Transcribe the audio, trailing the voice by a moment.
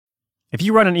If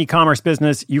you run an e-commerce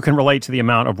business, you can relate to the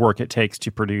amount of work it takes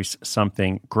to produce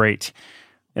something great.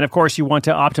 And of course, you want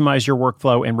to optimize your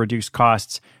workflow and reduce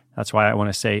costs. That's why I want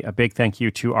to say a big thank you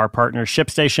to our partner,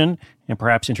 ShipStation, and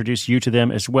perhaps introduce you to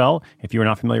them as well. If you are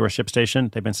not familiar with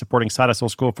ShipStation, they've been supporting Side Hustle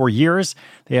School for years.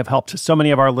 They have helped so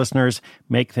many of our listeners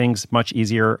make things much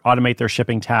easier, automate their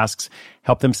shipping tasks,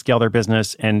 help them scale their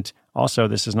business, and also,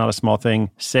 this is not a small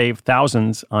thing, save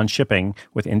thousands on shipping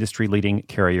with industry-leading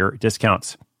carrier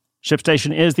discounts.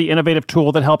 ShipStation is the innovative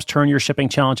tool that helps turn your shipping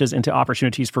challenges into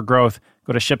opportunities for growth.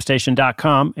 Go to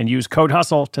ShipStation.com and use code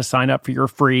HUSTLE to sign up for your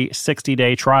free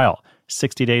 60-day trial.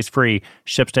 60 days free.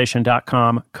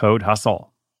 ShipStation.com, code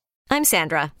HUSTLE. I'm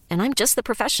Sandra, and I'm just the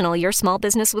professional your small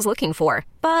business was looking for.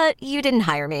 But you didn't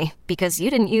hire me because you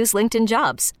didn't use LinkedIn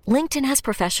Jobs. LinkedIn has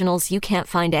professionals you can't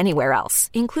find anywhere else,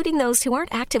 including those who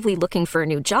aren't actively looking for a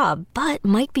new job, but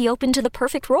might be open to the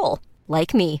perfect role,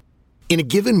 like me. In a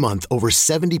given month, over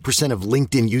 70% of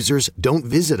LinkedIn users don't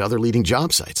visit other leading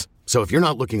job sites. So if you're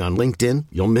not looking on LinkedIn,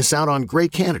 you'll miss out on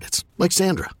great candidates like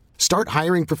Sandra. Start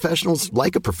hiring professionals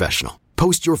like a professional.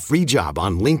 Post your free job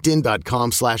on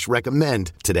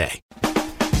linkedin.com/recommend today.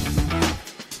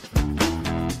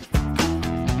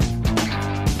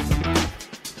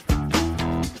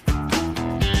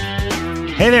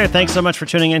 Hey there, thanks so much for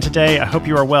tuning in today. I hope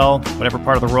you are well, whatever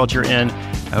part of the world you're in.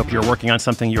 I hope you're working on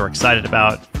something you're excited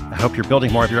about. I hope you're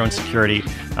building more of your own security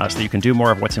so you can do more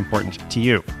of what's important to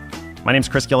you. My name's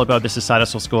Chris Guillebeau. This is Side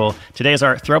Hustle School. Today is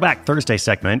our Throwback Thursday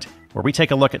segment, where we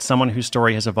take a look at someone whose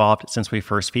story has evolved since we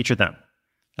first featured them.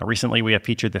 Now, recently, we have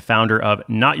featured the founder of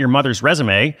Not Your Mother's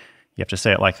Resume. You have to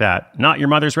say it like that. Not Your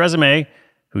Mother's Resume,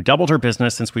 who doubled her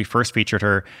business since we first featured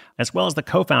her, as well as the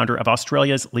co-founder of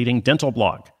Australia's leading dental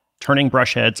blog, Turning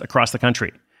Brush Heads Across the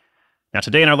Country. Now,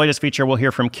 today in our latest feature, we'll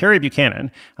hear from Carrie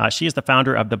Buchanan. She is the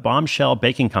founder of the Bombshell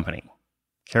Baking Company.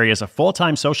 Carrie is a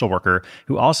full-time social worker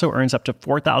who also earns up to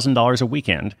 $4,000 a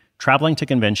weekend traveling to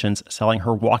conventions selling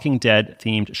her Walking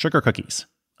Dead-themed sugar cookies,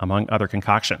 among other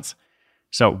concoctions.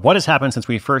 So what has happened since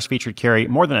we first featured Carrie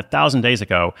more than 1,000 days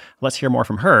ago? Let's hear more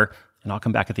from her, and I'll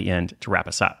come back at the end to wrap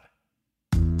us up.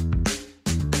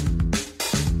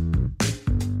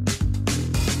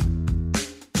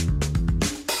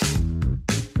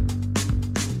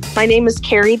 My name is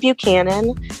Carrie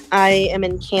Buchanan. I am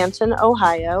in Canton,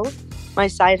 Ohio. My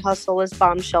side hustle is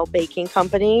Bombshell Baking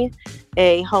Company,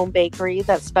 a home bakery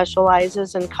that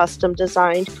specializes in custom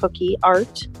designed cookie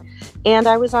art. And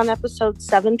I was on episode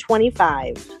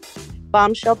 725.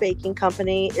 Bombshell Baking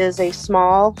Company is a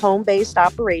small home-based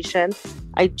operation.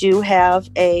 I do have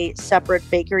a separate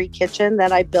bakery kitchen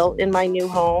that I built in my new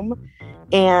home.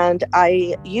 And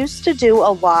I used to do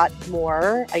a lot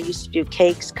more. I used to do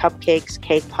cakes, cupcakes,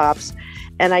 cake pops,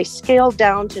 and I scaled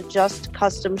down to just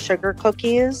custom sugar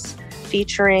cookies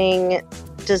featuring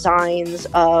designs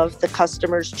of the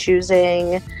customers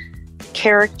choosing,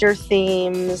 character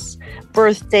themes,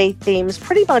 birthday themes,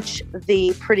 pretty much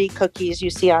the pretty cookies you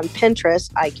see on Pinterest,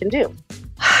 I can do.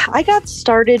 I got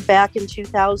started back in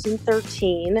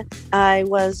 2013. I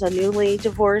was a newly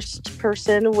divorced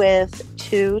person with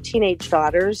 2 teenage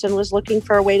daughters and was looking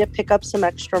for a way to pick up some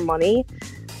extra money.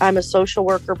 I'm a social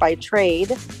worker by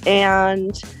trade,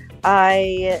 and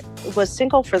I was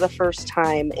single for the first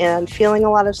time and feeling a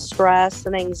lot of stress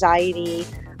and anxiety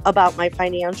about my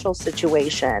financial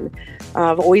situation.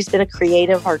 I've always been a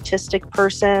creative, artistic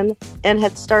person and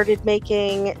had started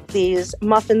making these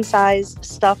muffin-sized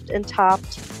stuffed and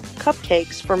topped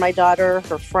cupcakes for my daughter,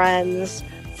 her friends,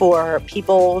 for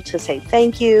people to say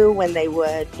thank you when they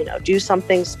would, do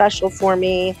something special for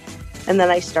me. And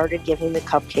then I started giving the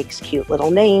cupcakes cute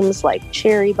little names like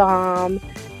Cherry Bomb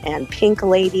and Pink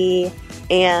Lady.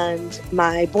 And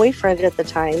my boyfriend at the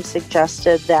time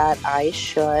suggested that I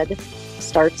should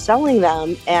start selling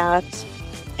them at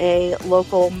a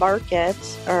local market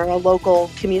or a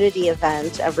local community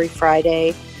event every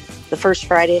Friday, the first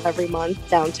Friday of every month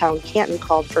downtown Canton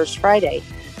called First Friday.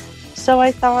 So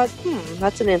I thought,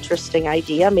 that's an interesting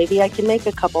idea. Maybe I can make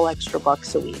a couple extra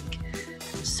bucks a week.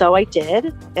 So I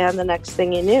did. And the next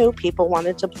thing you knew, people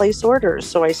wanted to place orders.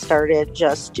 So I started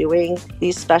just doing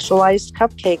these specialized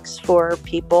cupcakes for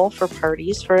people, for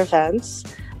parties, for events.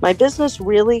 My business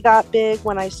really got big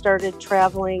when I started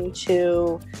traveling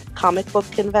to comic book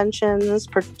conventions,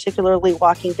 particularly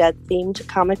Walking Dead themed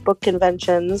comic book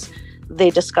conventions. They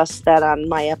discussed that on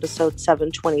my episode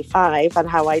 725 on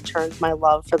how I turned my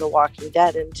love for The Walking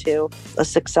Dead into a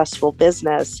successful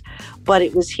business. But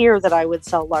it was here that I would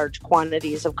sell large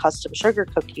quantities of custom sugar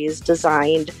cookies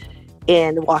designed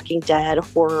in Walking Dead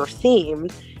horror theme.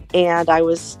 And I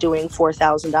was doing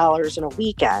 $4,000 in a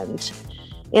weekend.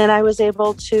 And I was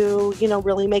able to,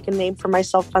 really make a name for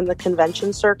myself on the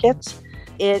convention circuit.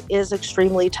 It is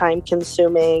extremely time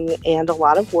consuming and a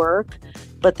lot of work,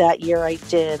 but that year I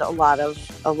did a lot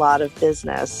of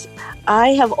business. I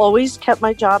have always kept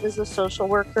my job as a social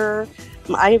worker.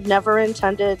 I have never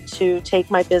intended to take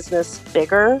my business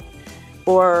bigger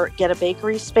or get a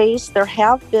bakery space. There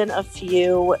have been a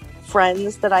few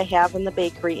friends that I have in the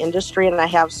bakery industry, and I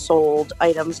have sold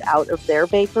items out of their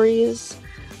bakeries,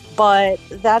 but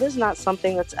that is not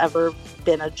something that's ever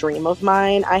been a dream of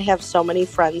mine. I have so many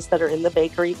friends that are in the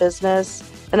bakery business,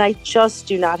 and I just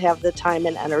do not have the time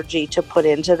and energy to put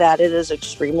into that. It is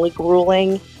extremely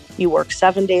grueling. You work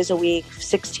 7 days a week,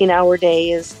 16-hour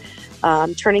days.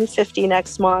 I'm turning 50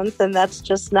 next month, and that's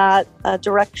just not a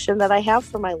direction that I have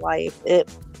for my life. It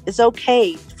is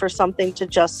okay for something to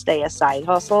just stay a side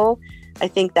hustle. I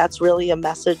think that's really a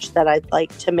message that I'd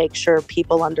like to make sure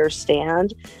people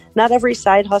understand. Not every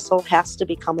side hustle has to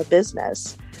become a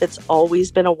business. It's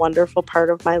always been a wonderful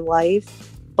part of my life,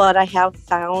 but I have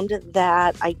found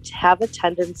that I have a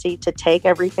tendency to take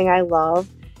everything I love,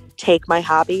 take my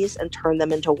hobbies, and turn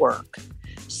them into work.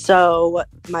 So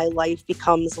my life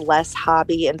becomes less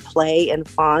hobby and play and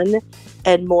fun,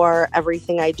 and more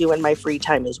everything I do in my free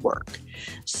time is work.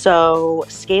 So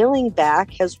scaling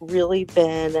back has really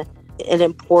been an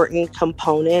important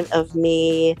component of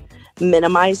me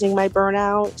minimizing my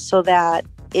burnout so that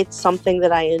it's something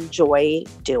that I enjoy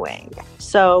doing.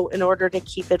 So in order to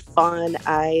keep it fun,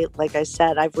 like I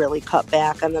said, I've really cut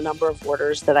back on the number of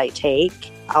orders that I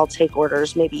take. I'll take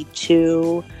orders maybe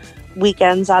 2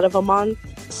 weekends out of a month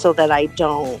so that I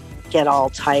don't get all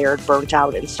tired, burnt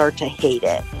out, and start to hate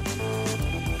it.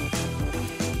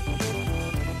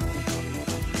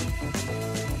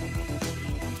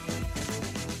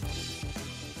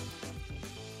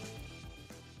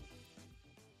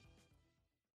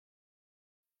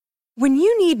 When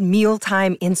you need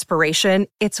mealtime inspiration,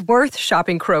 it's worth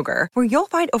shopping Kroger, where you'll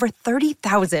find over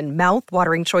 30,000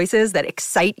 mouth-watering choices that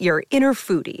excite your inner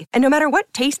foodie. And no matter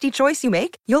what tasty choice you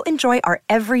make, you'll enjoy our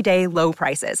everyday low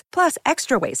prices, plus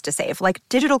extra ways to save, like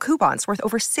digital coupons worth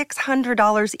over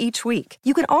 $600 each week.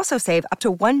 You can also save up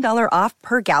to $1 off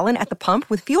per gallon at the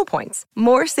pump with fuel points.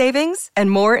 More savings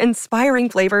and more inspiring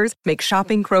flavors make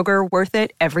shopping Kroger worth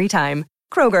it every time.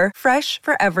 Kroger, fresh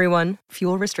for everyone.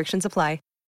 Fuel restrictions apply.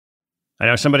 I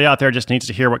know somebody out there just needs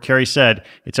to hear what Carrie said.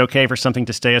 It's okay for something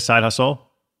to stay a side hustle.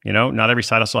 Not every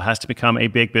side hustle has to become a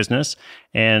big business.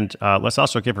 And let's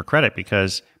also give her credit,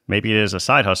 because maybe it is a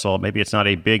side hustle. Maybe it's not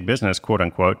a big business, quote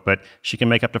unquote, but she can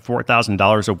make up to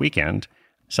 $4,000 a weekend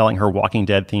selling her Walking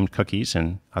Dead themed cookies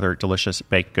and other delicious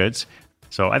baked goods.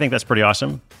 So I think that's pretty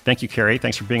awesome. Thank you, Carrie.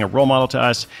 Thanks for being a role model to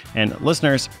us. And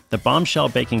listeners, the Bombshell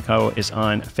Baking Co. is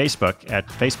on Facebook at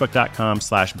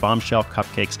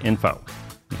facebook.com/bombshellcupcakesinfo.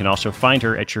 You can also find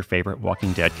her at your favorite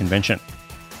Walking Dead convention.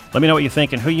 Let me know what you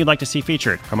think and who you'd like to see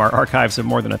featured from our archives of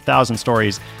more than 1,000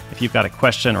 stories. If you've got a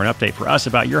question or an update for us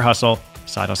about your hustle,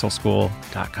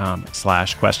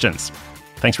 sidehustleschool.com/questions.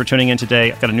 Thanks for tuning in today.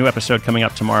 I've got a new episode coming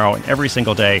up tomorrow, and every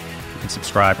single day you can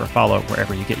subscribe or follow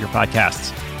wherever you get your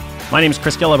podcasts. My name is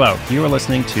Chris Guillebeau. You are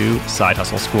listening to Side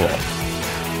Hustle School.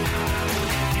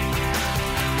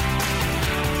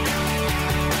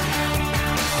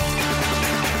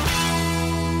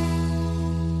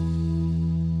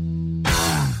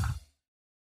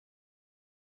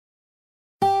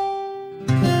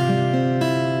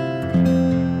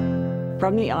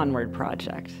 From the Onward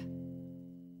Project.